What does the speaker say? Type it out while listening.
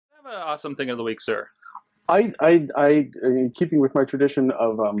Awesome thing of the week, sir. In keeping with my tradition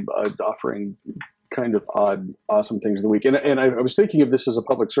of offering kind of odd, awesome things of the week, and I was thinking of this as a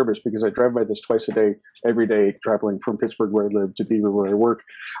public service because I drive by this twice a day, every day, traveling from Pittsburgh, where I live, to Beaver, where I work,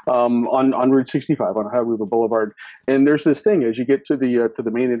 on Route 65 on Ohio River Boulevard. And there's this thing as you get to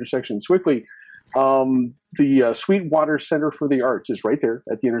the main intersection, Sewickely. The Sweetwater Center for the Arts is right there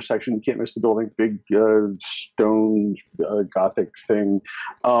at the intersection. You can't miss the building. Big stone Gothic thing,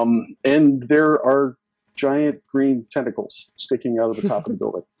 and there are giant green tentacles sticking out of the top of the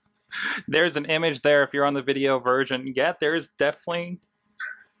building. There's an image there if you're on the video version. Yeah, there's definitely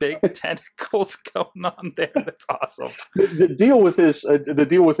big tentacles going on there. That's awesome. The deal with this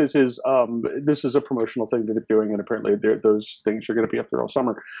is this is a promotional thing that they're doing, and apparently those things are going to be up there all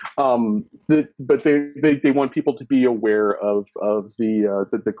summer. But they want people to be aware of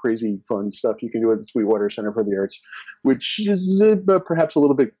the crazy fun stuff you can do at the Sweetwater Center for the Arts, which is perhaps a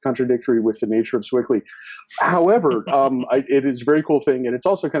little bit contradictory with the nature of Sewickely. However, it is a very cool thing, and it's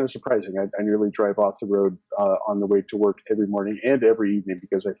also kind of surprising. I nearly drive off the road on the way to work every morning and every evening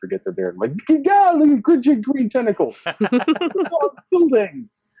because I forget they're there. I'm like, God, look at good green tentacles. Building.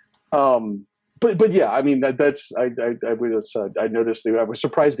 But yeah, I mean that's I noticed I was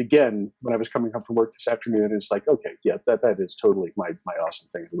surprised again when I was coming home from work this afternoon. It's like, okay, yeah, that is totally my awesome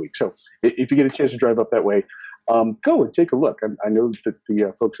thing of the week. So if you get a chance to drive up that way, go and take a look. I know that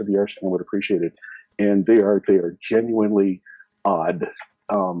the folks at the Art Center would appreciate it, and they are genuinely odd.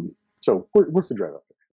 So worth the drive up.